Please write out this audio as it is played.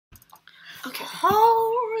Okay.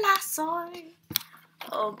 Whole lasso.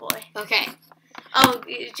 Oh boy. Okay. Oh,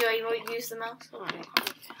 Joey, you want to use the mouse? Alright.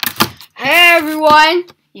 Hey everyone!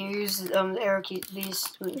 You use the arrow key,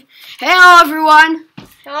 please. Hello everyone!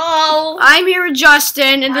 Hello! I'm here with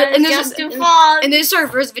Justin, and this is our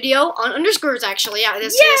first video on underscores. Actually, yeah,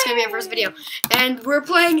 this is gonna be our first video, and we're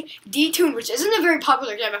playing D-Tune, which isn't a very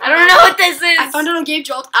popular game. I don't know what this is. I found it on Game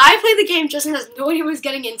Jolt. I played the game. Justin has no idea what he's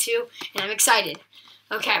getting into, and I'm excited.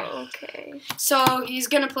 Okay. Okay. So he's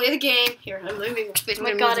gonna play the game. Here, let me move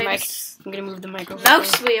the mic. I'm gonna move the microphone.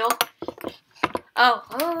 Mouse wheel.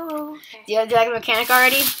 Oh. Okay. Do you like the mechanic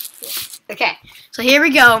already? Yeah. Okay. So here we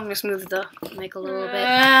go. I'm just move the mic a little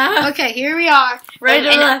bit. Okay, here we are. Right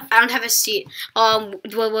or left? I don't have a seat. Do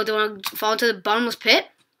I want to fall into the bottomless pit?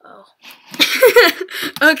 Oh.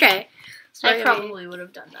 Okay. So I probably would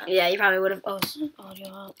have done that. Yeah, you probably would have. Oh,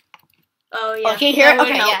 yeah. Okay, here.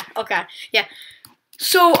 Okay, yeah. Okay, yeah.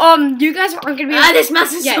 So, you guys aren't gonna be. This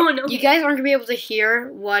mouse is so annoying. You guys aren't gonna be able to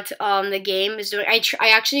hear what the game is doing. I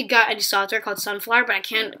actually got a software called Sunflower, but I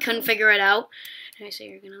couldn't figure it out. And I say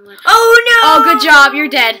you're gonna let. Oh no! Oh, good job. You're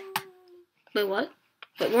dead. Wait, what?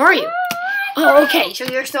 Wait, where are you? Oh, okay. So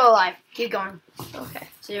you're still alive. Keep going. Okay.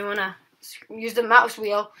 So you wanna use the mouse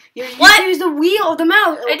wheel? You use the wheel of the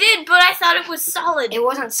mouse. I did, but I thought it was solid. It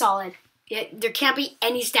wasn't solid. There can't be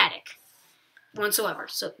any static whatsoever.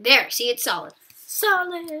 So there. See, it's solid.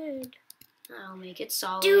 Solid. I'll make it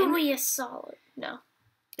solid. Do me a solid. No.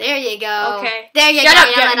 There you go. Okay. There you Shut go. up,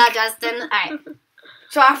 Shut up, Justin. All right.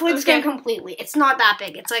 So I played this game completely. It's not that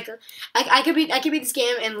big. It's like I could beat this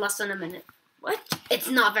game in less than a minute. What? It's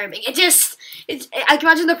not very big. I can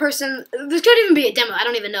imagine the person. This could even be a demo. I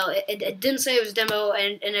don't even know. It didn't say it was a demo,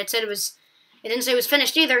 and it said it was. It didn't say it was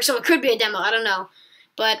finished either. So it could be a demo. I don't know.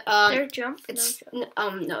 But there jump? It's no,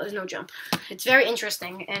 there's no jump. It's very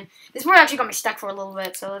interesting, and this part actually got me stuck for a little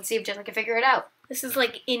bit. So let's see if Justin can figure it out. This is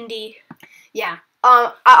like indie. Yeah.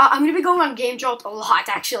 I'm gonna be going on Game Jolt a lot.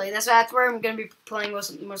 Actually, that's where I'm gonna be playing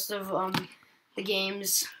most of the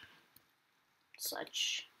games.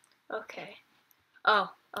 Such. Okay.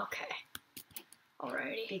 Oh. Okay.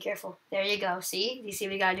 Alrighty. Be careful. There you go. See? Do you see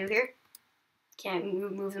what we gotta do here? Can't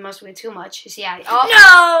move the mouse wheel too much. You see how?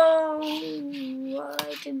 Oh no!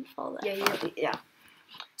 I didn't fall that. Yeah.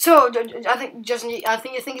 So I think Justin, you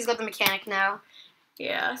think he's got the mechanic now.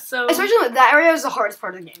 Yeah. So especially that area is the hardest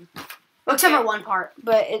part of the game. Well, except for one part,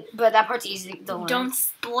 but that part's easy to learn. Don't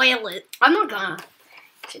spoil it. I'm not gonna.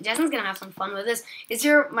 Justin's gonna have some fun with this. Is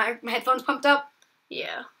my headphones pumped up?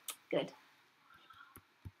 Yeah. Good.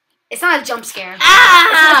 It's not a jump scare.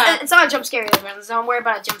 Ah! It's not a jump scare either, so don't worry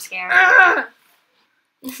about a jump scare. Ah!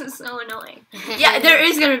 This is so annoying. Yeah, there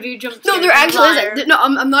is gonna be jump scares. No, there actually isn't. No,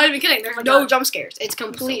 I'm not even kidding. There's no God. jump scares. It's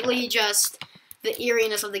completely just the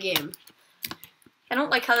eeriness of the game. I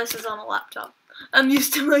don't like how this is on a laptop. I'm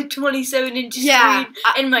used to my 27-inch Yeah, screen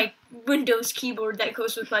and my Windows keyboard that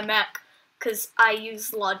goes with my Mac, because I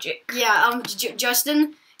use Logic. Yeah,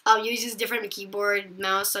 Justin uses different keyboard,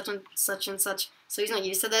 mouse, such and such, so he's not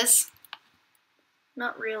used to this.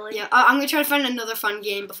 Not really. Yeah, I'm gonna try to find another fun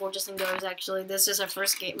game before Justin goes. Actually, this is our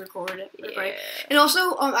first game recorded. Yeah. And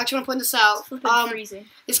also, I actually want to point this out. Freezing.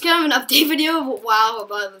 It's kind of an update video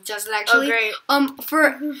about Justin actually. Oh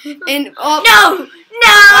great. No!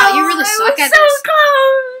 Wow, you really suck at so this.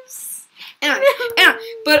 Close. Anyway,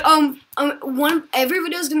 but every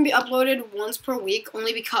video is gonna be uploaded once per week,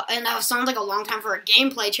 only because, and that sounds like a long time for a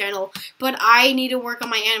gameplay channel, but I need to work on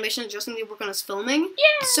my animation, Justin need to work on his filming.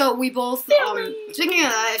 Yeah. So we both, speaking of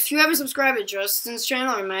that, if you haven't subscribed to Justin's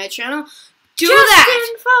channel or my channel, do Justin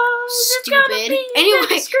that! Falls, Stupid.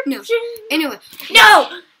 Anyway.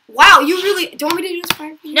 No! Wow, you really, do you want me to do this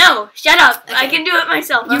part? No, shut up. Okay. I can do it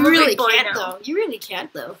myself. You I'm a really big boy can't, now. though. You really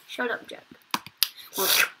can't, though. Shut up, Jack.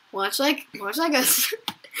 Watch like us.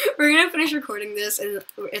 We're gonna finish recording this, and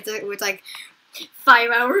it's like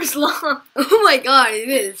 5 hours long. Oh my god, it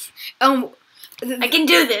is. I can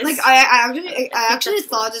do this. Like I actually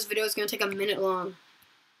thought this video was gonna take a minute long.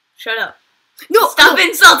 Shut up. No, stop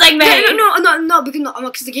insulting me. No,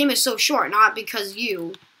 because the game is so short, not because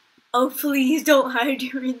you. Oh please don't hide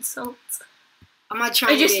your insults. I'm not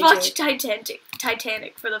trying. I just watched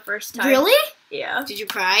Titanic for the first time. Really? Yeah. Did you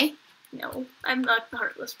cry? No, I'm not a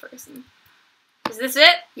heartless person. Is this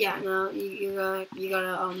it? Yeah. No, you gotta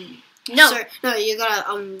No. Sir, no, you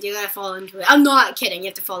gotta fall into it. I'm not kidding. You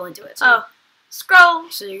have to fall into it. So. Oh, scroll.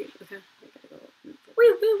 So okay.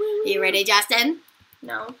 Woo. You ready, Justin?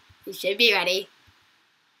 No. You should be ready.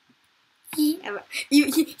 He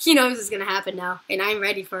knows it's gonna happen now, and I'm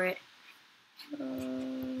ready for it.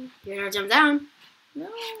 You're gonna jump down. No.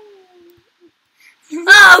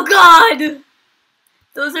 Oh God!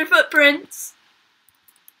 Those are footprints.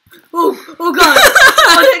 Oh god.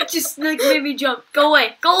 Oh, that just like made me jump. Go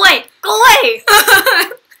away. Go away. Go away.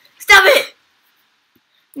 Stop it.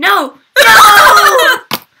 No. No.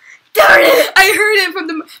 Darn it. I heard it from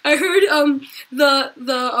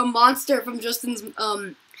the monster from Justin's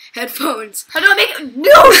headphones. How do I make it?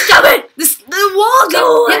 No, stop it. The wall.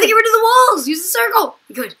 Go You have to away. get rid of the walls. Use the circle.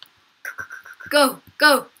 Good. Go.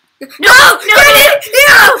 No. No.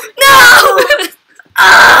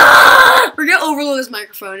 Ah! We're gonna overload this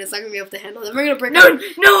microphone. It's not gonna be able to handle it. We're gonna break No.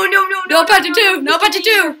 it. No part to do. No part to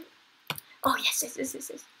do. Oh yes.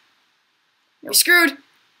 You're screwed.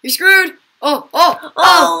 You're screwed. Oh,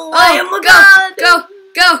 I am a go, god.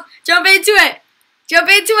 go. Jump into it. Jump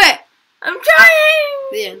into it. I'm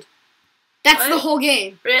trying. The end. That's What? the whole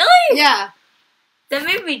game. Really? Yeah. That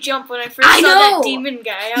made me jump when I first I saw know. that demon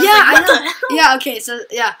guy. I was Yeah, like, what I know. the hell? Yeah, okay,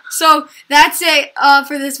 so that's it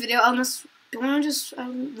for this video. Unless, do you want to just,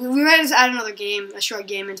 we might just add another game, a short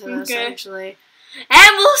game into this, Okay. actually.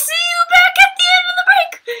 And we'll see you back at the end of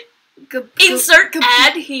the break. Insert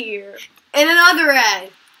ad here. And another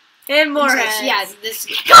ad. And more Insert- ads. Yeah, this.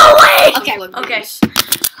 Go away! Okay, look. Okay.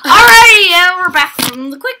 Alrighty, and we're back from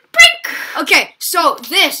the quick break. Okay, so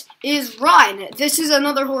this is Ryan. This is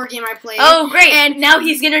another horror game I played. Oh, great. And now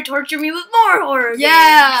he's gonna torture me with more horror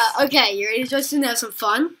yeah, games. okay, you ready Justin, to have some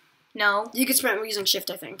fun? No. You can sprint using shift,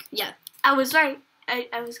 I think. Yeah. I was right.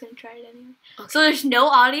 I was gonna try it anyway. Okay. So there's no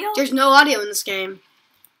audio? There's no audio in this game.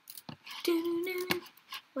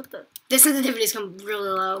 What the? The sensitivities come really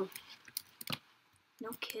low. No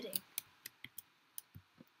kidding.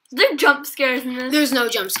 Is there jump scares in this? There's no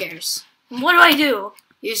jump scares. What do I do?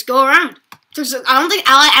 You just go around.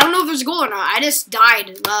 I don't know if there's a goal or not. I just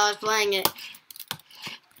died while I was playing it.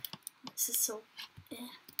 This is so...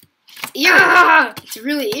 It's eerie. Ah! It's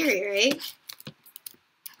really eerie, right?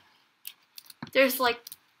 There's like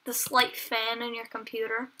the slight fan in your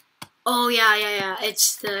computer. Oh yeah.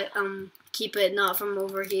 It's the keep it not from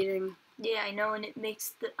overheating. Yeah, I know, and it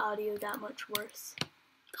makes the audio that much worse.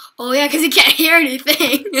 Oh yeah, because you can't hear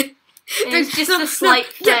anything. And it's just a slight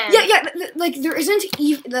fan. Yeah. Like there isn't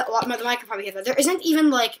even the mic can probably hear that. There isn't even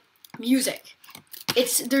like music.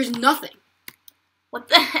 There's nothing. What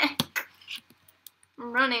the heck?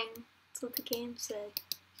 I'm running. That's what the game said.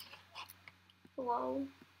 Hello?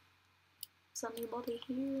 Is anybody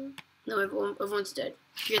here? No, everyone's dead.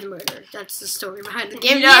 You're the murderer. That's the story behind the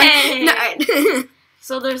game. Yay! No.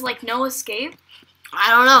 So there's like no escape? I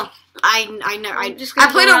don't know. I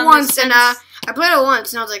played it once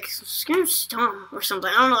and I was like, this game's dumb or something.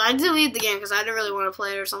 I don't know. I deleted the game because I didn't really want to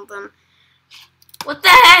play it or something. What the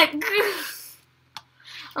heck?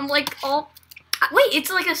 I'm like, oh, wait, it's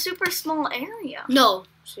like a super small area. No.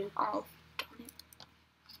 See? Oh, darn it.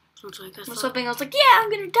 Sounds like I was hoping, I was like, yeah, I'm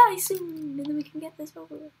gonna die soon, and then we can get this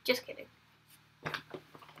over with. Just kidding.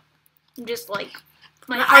 I'm just like,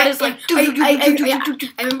 my heart is like, I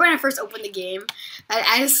remember when I first opened the game,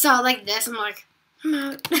 I just saw like this, I'm like,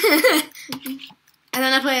 no. And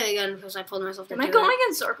then I played it again because I pulled myself to am do I it. going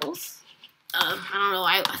in circles? I don't know,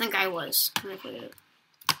 I think I was when I played it.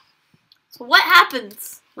 So what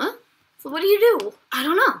happens? What? So what do you do? I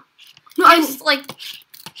don't know. No, I just like...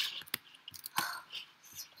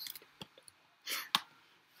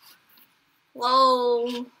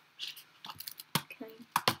 Whoa. Can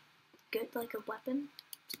I get like a weapon?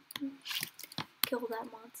 Kill that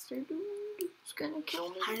monster. It's gonna kill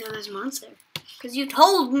me. I know there's a monster. Because you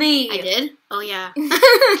told me! I did? Oh yeah.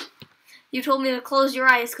 You told me to close your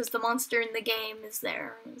eyes because the monster in the game is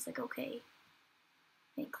there. And I was like, okay.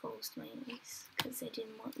 I closed my eyes because I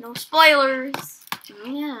didn't want no spoilers. Oh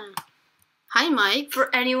yeah. Hi, Mike.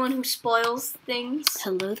 For anyone who spoils things.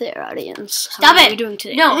 Hello there, audience. Stop How it! are you doing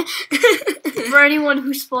today? No. For anyone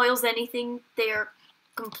who spoils anything, they are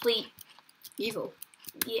complete. Evil.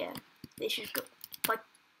 Yeah. They should go. Like,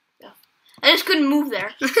 yeah. I just couldn't move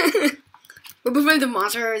there. But before the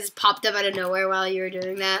monster just popped up out of nowhere while you were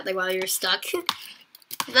doing that, like while you were stuck.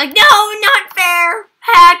 Like, no, not fair!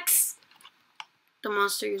 Hacks! The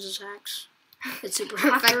monster uses hacks. It's super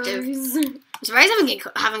effective. Hackers. I'm surprised I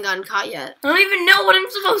haven't gotten caught yet. I don't even know what I'm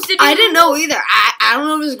supposed to do. I didn't know either. I don't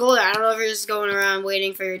know if there's a goal there. I don't know if you're just going around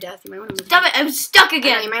waiting for your death. You might want to move. Stop it! I'm stuck You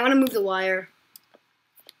again. might want to move the wire.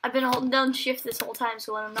 I've been holding down shift this whole time,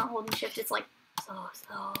 so when I'm not holding shift, it's like slow.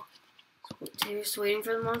 So you're just waiting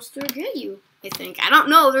for the monster to get you. I think. I don't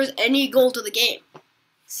know if there's any goal to the game.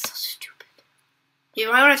 So stupid.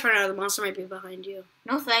 You might want to turn around. The monster might be behind you.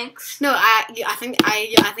 No thanks. No, I think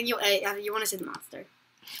you want to see the monster.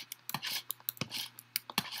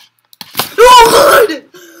 Oh God!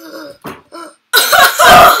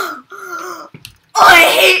 Oh, I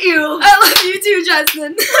hate hate you. I love you too,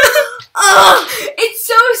 Justin. Oh, it's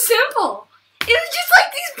so simple. It was just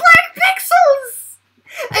like these black pixels.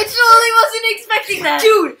 I totally wasn't expecting that.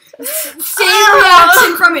 Dude, same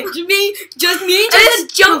reaction from it. Just me and Justin. I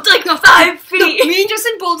just jumped like 5 feet. Me and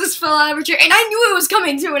Justin both just fell out of our chair. And I knew it was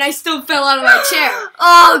coming too, and I still fell out of my chair.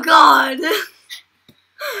 Oh, God.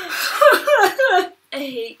 I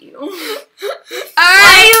hate you.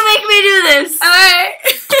 Why do you make me do this? Alright.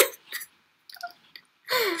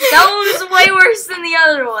 That one was way worse than the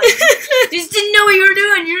other one. You just didn't know what you were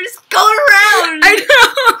doing. You're just going around. I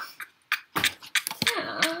know.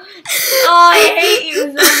 Oh, I hate you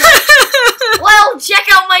so much. Well, check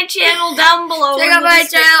out my channel down below. Check out my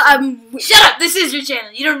channel. Shut up. This is your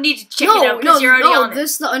channel. You don't need to check it out because you're already on it.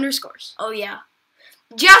 This is the underscores. Oh, yeah.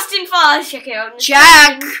 Justin Foz, check it out.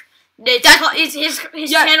 Jack. His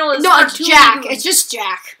channel is no, it's Cartoon Jack. Goon. It's just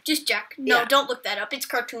Jack. Just Jack. No, Yeah. don't look that up. It's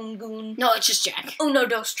Cartoon Goon. No, it's just Jack. Uno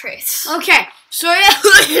dos tres. Okay, so yeah,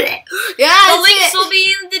 The links will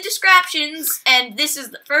be in the descriptions, and this is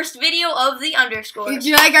the first video of the underscore. Did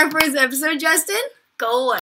you like our first episode, Justin? Go away.